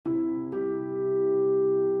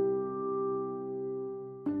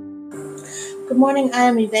Good morning. I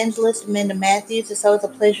am Evangelist Amanda Matthews. It's always a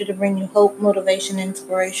pleasure to bring you hope, motivation,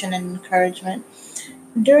 inspiration, and encouragement.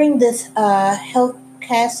 During this health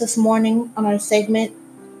cast this morning on our segment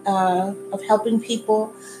of helping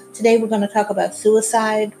people, today we're going to talk about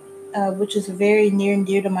suicide, which is very near and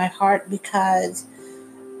dear to my heart because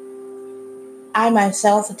I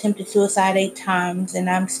myself attempted suicide 8 times and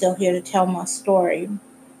I'm still here to tell my story.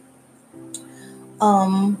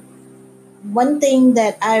 Um, One thing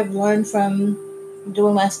that I've learned from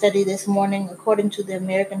doing my study this morning, according to the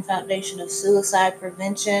American Foundation of Suicide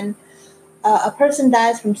Prevention, a person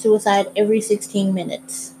dies from suicide every 16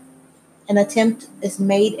 minutes. An attempt is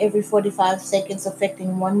made every 45 seconds,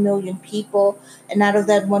 affecting 1 million people, and out of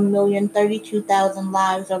that 1 million, 32,000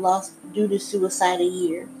 lives are lost due to suicide a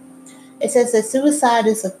year. It says that suicide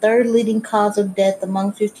is the third leading cause of death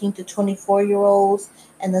among 15 to 24-year-olds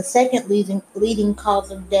and the second leading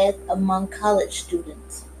cause of death among college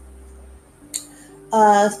students.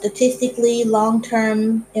 Statistically,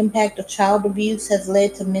 long-term impact of child abuse has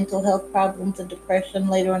led to mental health problems and depression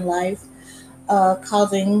later in life,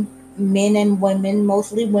 causing men and women,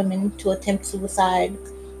 mostly women, to attempt suicide.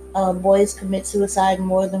 Boys commit suicide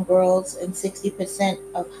more than girls, and 60%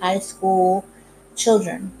 of high school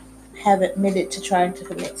children have admitted to trying to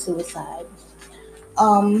commit suicide.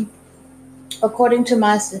 Um, According to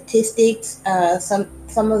my statistics,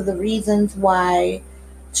 some of the reasons why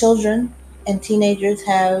children and teenagers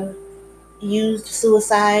have used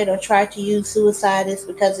suicide or tried to use suicide is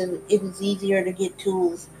because it is easier to get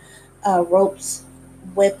tools, ropes,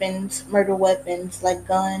 weapons, murder weapons like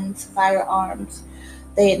guns, firearms.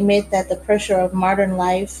 They admit that the pressure of modern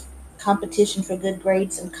life, competition for good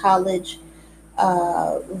grades in college,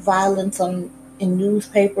 violence in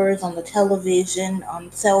newspapers, on the television,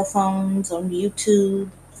 on cell phones, on YouTube,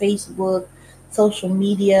 Facebook, social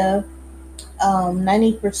media.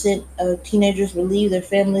 90% of teenagers believe their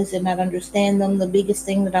families did not understand them. The biggest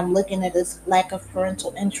thing that I'm looking at is lack of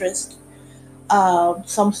parental interest.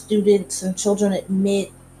 Some students and children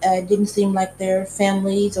admit it didn't seem like their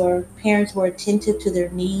families or parents were attentive to their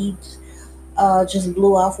needs, just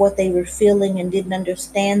blew off what they were feeling and didn't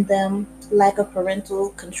understand them. Lack of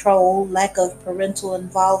parental control, lack of parental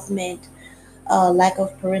involvement, lack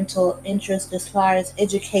of parental interest as far as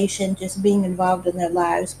education, just being involved in their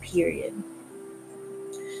lives, period.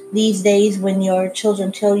 These days, when your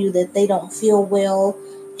children tell you that they don't feel well,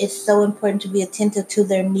 it's so important to be attentive to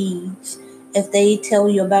their needs. If they tell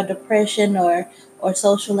you about depression or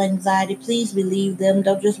social anxiety, please believe them.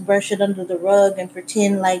 Don't just brush it under the rug and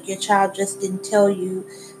pretend like your child just didn't tell you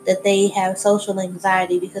that they have social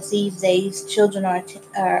anxiety because these days children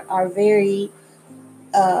are very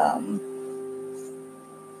um,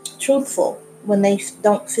 truthful when they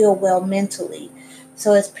don't feel well mentally.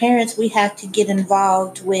 So as parents, we have to get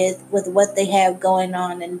involved with what they have going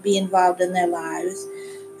on and be involved in their lives.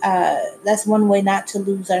 That's one way not to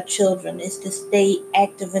lose our children is to stay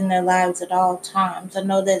active in their lives at all times. I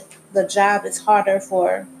know that the job is harder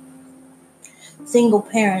for single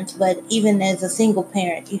parents, but even as a single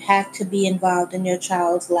parent, you have to be involved in your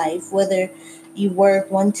child's life. Whether you work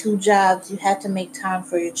one, two jobs, you have to make time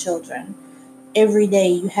for your children. Every day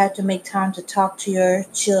you have to make time to talk to your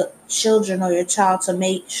children or your child to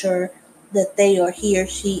make sure that they or he or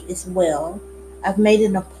she is well. I've made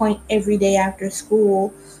it a point every day after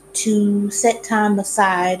school to set time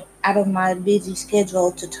aside out of my busy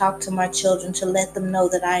schedule to talk to my children to let them know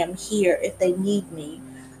that I am here if they need me.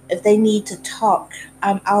 If they need to talk,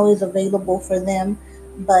 I'm always available for them,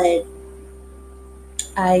 but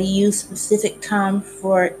I use specific time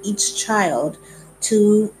for each child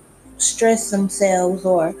to stress themselves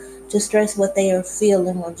or to stress what they are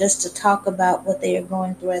feeling or just to talk about what they are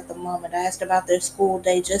going through at the moment. I asked about their school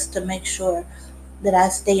day just to make sure that I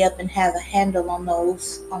stay up and have a handle on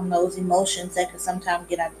those emotions that can sometimes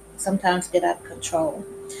get out of control.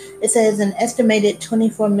 It says an estimated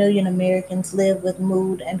 24 million Americans live with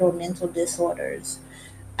mood and or mental disorders.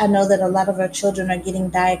 I know that a lot of our children are getting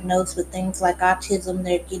diagnosed with things like autism.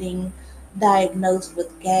 They're getting diagnosed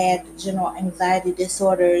with GAD, general anxiety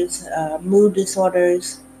disorders, mood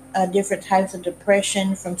disorders, different types of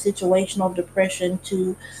depression, from situational depression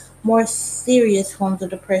to more serious forms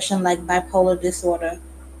of depression like bipolar disorder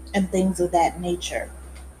and things of that nature.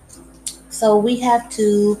 So we have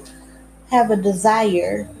to have a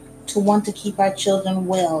desire to want to keep our children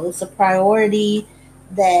well. It's a priority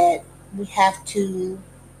that we have to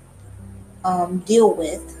deal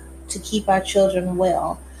with to keep our children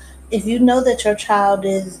well. If you know that your child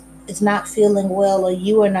is not feeling well, or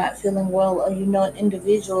you are not feeling well, or you know an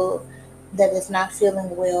individual that is not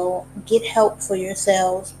feeling well, get help for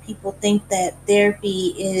yourselves. People think that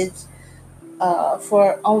therapy is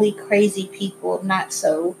for only crazy people. Not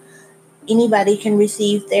so. Anybody can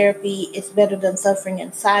receive therapy. It's better than suffering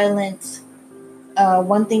in silence.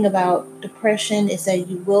 One thing about depression is that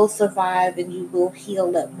you will survive and you will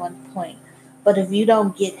heal at one point. But if you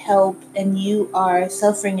don't get help and you are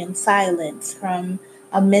suffering in silence from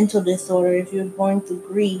a mental disorder, if you're going through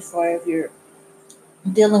grief, or if you're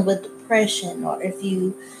dealing with depression, or if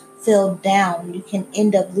you feel down, you can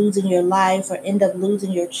end up losing your life or end up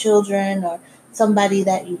losing your children or somebody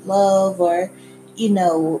that you love, or you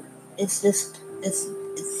know, it's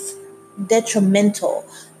detrimental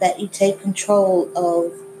that you take control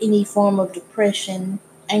of any form of depression,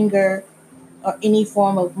 anger, or any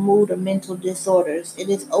form of mood or mental disorders. It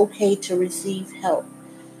is okay to receive help.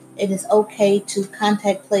 It is okay to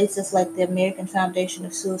contact places like the American Foundation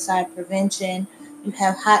of Suicide Prevention. You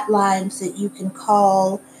have hotlines that you can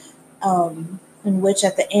call, in which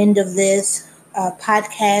at the end of this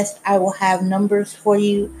podcast, I will have numbers for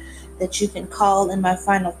you that you can call. In my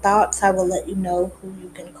final thoughts, I will let you know who you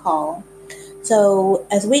can call. So,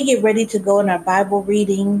 as we get ready to go in our Bible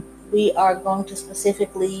reading, we are going to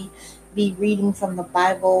specifically be reading from the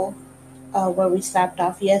Bible where we stopped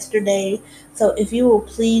off yesterday. So, if you will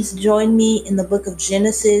please join me in the book of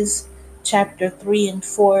Genesis, chapter 3 and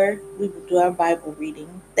 4, we will do our Bible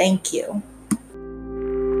reading. Thank you.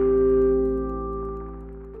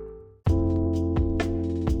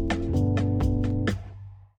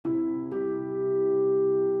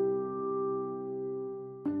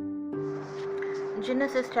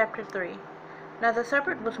 Genesis chapter 3. Now the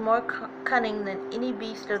serpent was more cunning than any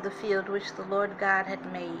beast of the field which the Lord God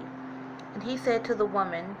had made. And he said to the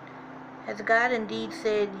woman, Has God indeed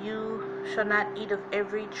said, You shall not eat of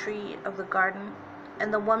every tree of the garden?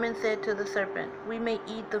 And the woman said to the serpent, We may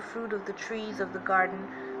eat the fruit of the trees of the garden,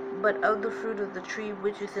 but of the fruit of the tree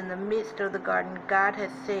which is in the midst of the garden, God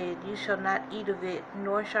hath said, You shall not eat of it,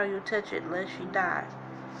 nor shall you touch it, lest ye die.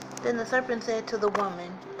 Then the serpent said to the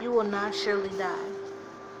woman, You will not surely die.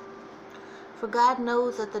 For God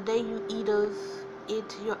knows that the day you eat of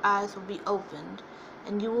it, your eyes will be opened,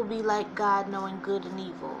 and you will be like God, knowing good and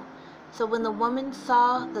evil. So when the woman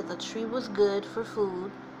saw that the tree was good for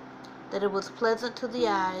food, that it was pleasant to the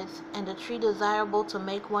eyes, and a tree desirable to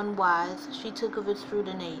make one wise, she took of its fruit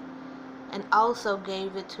and ate, and also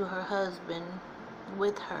gave it to her husband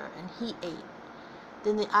with her, and he ate.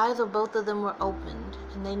 Then the eyes of both of them were opened,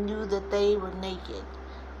 and they knew that they were naked.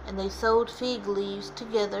 And they sewed fig leaves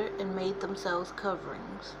together and made themselves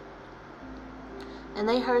coverings. And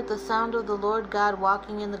they heard the sound of the Lord God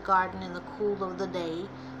walking in the garden in the cool of the day.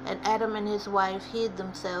 And Adam and his wife hid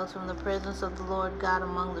themselves from the presence of the Lord God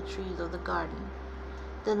among the trees of the garden.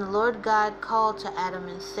 Then the Lord God called to Adam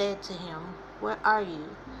and said to him, Where are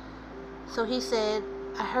you? So he said,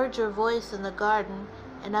 I heard your voice in the garden,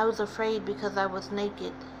 and I was afraid because I was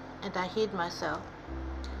naked, and I hid myself.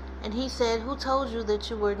 And he said, Who told you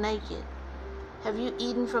that you were naked? Have you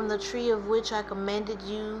eaten from the tree of which I commanded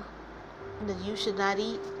you that you should not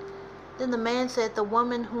eat? Then the man said, The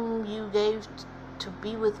woman whom you gave to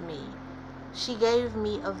be with me, she gave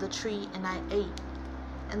me of the tree, and I ate.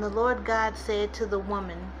 And the Lord God said to the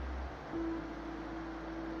woman,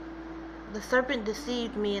 The serpent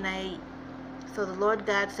deceived me, and I ate. So the Lord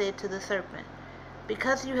God said to the serpent,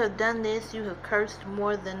 Because you have done this, you have cursed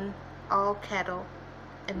more than all cattle,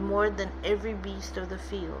 and more than every beast of the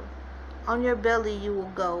field. On your belly you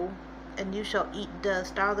will go, and you shall eat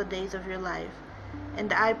dust all the days of your life.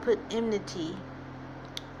 And I put enmity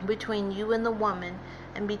between you and the woman,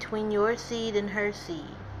 and between your seed and her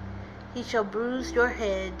seed. He shall bruise your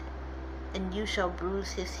head, and you shall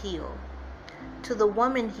bruise his heel. To the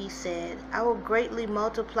woman he said, I will greatly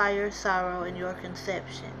multiply your sorrow and your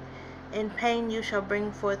conception. In pain you shall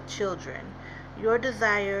bring forth children. Your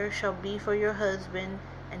desire shall be for your husband,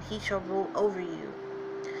 and he shall rule over you.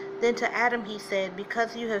 Then to Adam he said,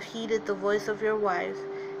 Because you have heeded the voice of your wife,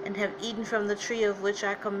 and have eaten from the tree of which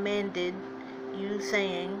I commanded you,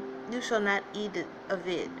 saying, You shall not eat of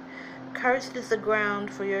it. Cursed is the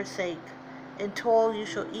ground for your sake. In toil you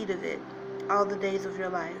shall eat of it all the days of your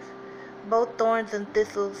life. Both thorns and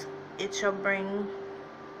thistles it shall bring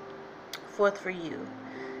forth for you.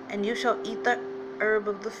 And you shall eat the herb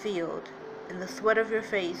of the field. In the sweat of your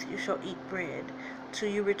face you shall eat bread, till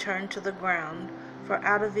you return to the ground. For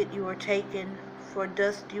out of it you were taken, for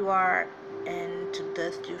dust you are, and to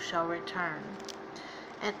dust you shall return.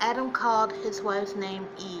 And Adam called his wife's name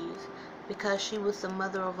Eve, because she was the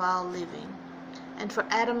mother of all living. And for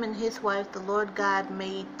Adam and his wife the Lord God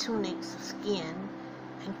made tunics of skin,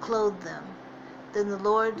 and clothed them. Then the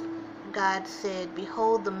Lord God said,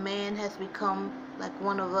 Behold, the man has become like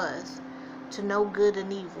one of us, to know good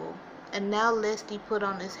and evil. And now lest he put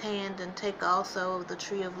on his hand and take also of the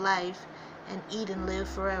tree of life, and eat and live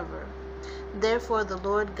forever. Therefore the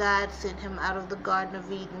Lord God sent him out of the Garden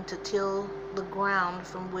of Eden to till the ground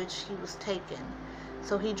from which he was taken.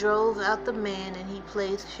 So he drove out the man, and he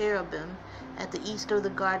placed cherubim at the east of the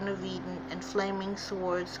Garden of Eden, and flaming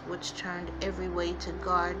swords which turned every way to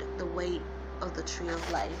guard the way of the tree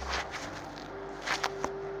of life.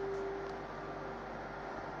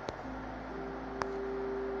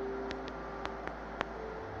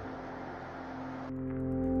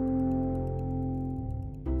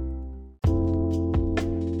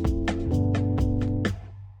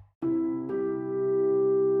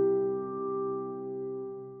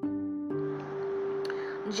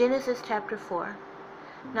 Genesis chapter 4.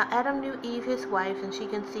 Now Adam knew Eve his wife, and she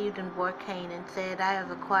conceived and bore Cain, and said, I have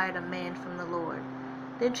acquired a man from the Lord.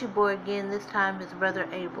 Then she bore again, this time his brother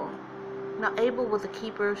Abel. Now Abel was a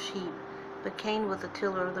keeper of sheep, but Cain was a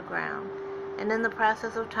tiller of the ground. And in the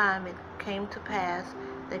process of time it came to pass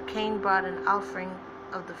that Cain brought an offering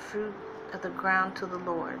of the fruit of the ground to the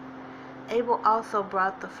Lord. Abel also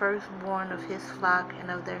brought the firstborn of his flock and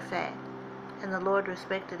of their fat. And the Lord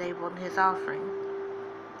respected Abel and his offering.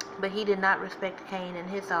 But he did not respect Cain and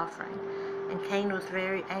his offering. And Cain was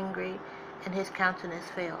very angry, and his countenance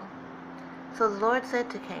fell. So the Lord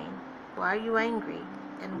said to Cain, Why are you angry,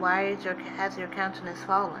 and why has your countenance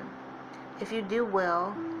fallen? If you do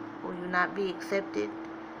well, will you not be accepted?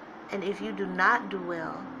 And if you do not do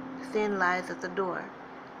well, sin lies at the door,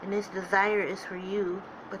 and its desire is for you,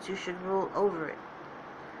 but you should rule over it.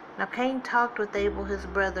 Now Cain talked with Abel his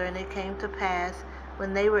brother, and it came to pass,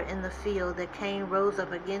 when they were in the field, that Cain rose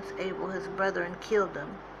up against Abel his brother and killed him.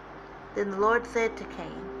 Then the Lord said to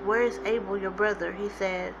Cain, Where is Abel your brother? He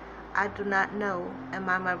said, I do not know. Am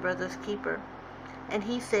I my brother's keeper? And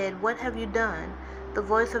he said, What have you done? The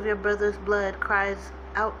voice of your brother's blood cries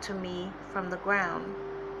out to me from the ground.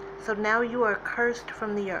 So now you are cursed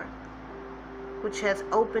from the earth, which has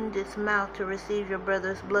opened its mouth to receive your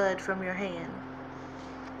brother's blood from your hand.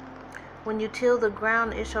 When you till the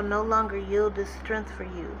ground, it shall no longer yield its strength for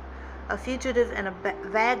you. A fugitive and a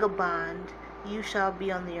vagabond you shall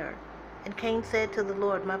be on the earth. And Cain said to the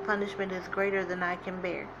Lord, My punishment is greater than I can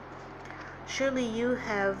bear. Surely you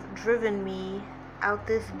have driven me out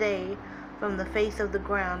this day from the face of the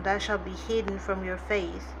ground. I shall be hidden from your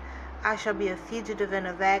face. I shall be a fugitive and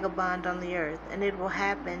a vagabond on the earth. And it will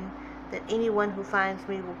happen that anyone who finds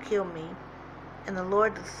me will kill me. And the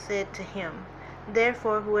Lord said to him,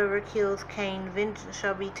 Therefore whoever kills Cain, vengeance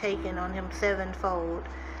shall be taken on him sevenfold.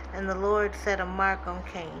 And the Lord set a mark on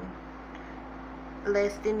Cain,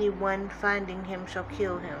 lest anyone finding him shall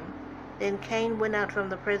kill him. Then Cain went out from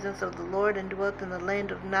the presence of the Lord, and dwelt in the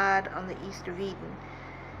land of Nod on the east of Eden.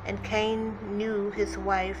 And Cain knew his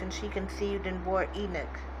wife, and she conceived and bore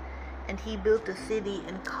Enoch. And he built a city,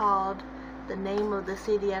 and called the name of the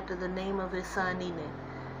city after the name of his son Enoch.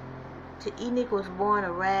 To Enoch was born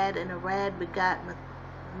Arad, and Arad begot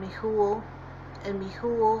Mehuel, and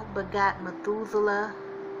Mehuel begot Methuselah,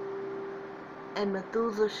 and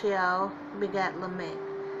Methuselah begot Lamech.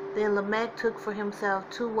 Then Lamech took for himself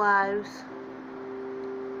 2 wives.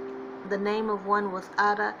 The name of one was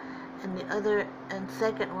Ada, and the other and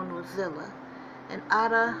second one was Zillah. And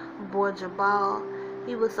Ada bore Jabal.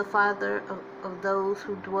 He was the father of those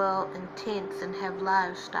who dwell in tents and have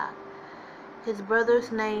livestock. His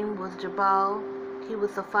brother's name was Jabal. He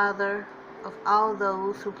was the father of all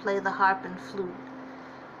those who play the harp and flute.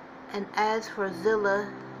 And as for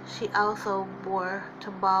Zillah, she also bore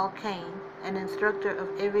Tubal-Cain, an instructor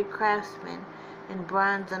of every craftsman in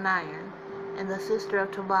bronze and iron. And the sister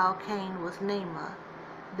of Tubal-Cain was Naamah.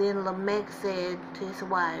 Then Lamech said to his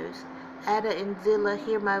wives, Ada and Zillah,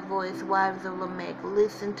 hear my voice, wives of Lamech,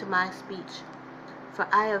 listen to my speech. For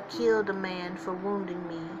I have killed a man for wounding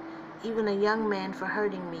me, even a young man for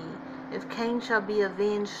hurting me. If Cain shall be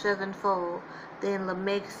avenged sevenfold, then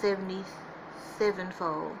Lamech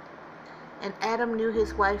 77fold. And Adam knew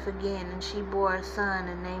his wife again, and she bore a son,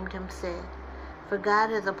 and named him Seth. For God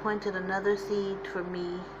has appointed another seed for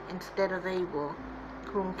me instead of Abel,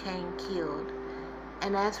 whom Cain killed.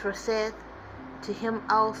 And as for Seth, to him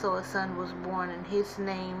also a son was born, and his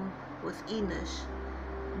name was Enosh.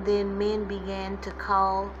 Then men began to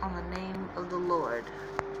call on the name of the Lord.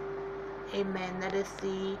 Amen. That is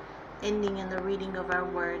the ending and the reading of our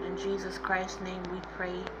word. In Jesus Christ's name we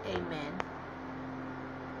pray. Amen.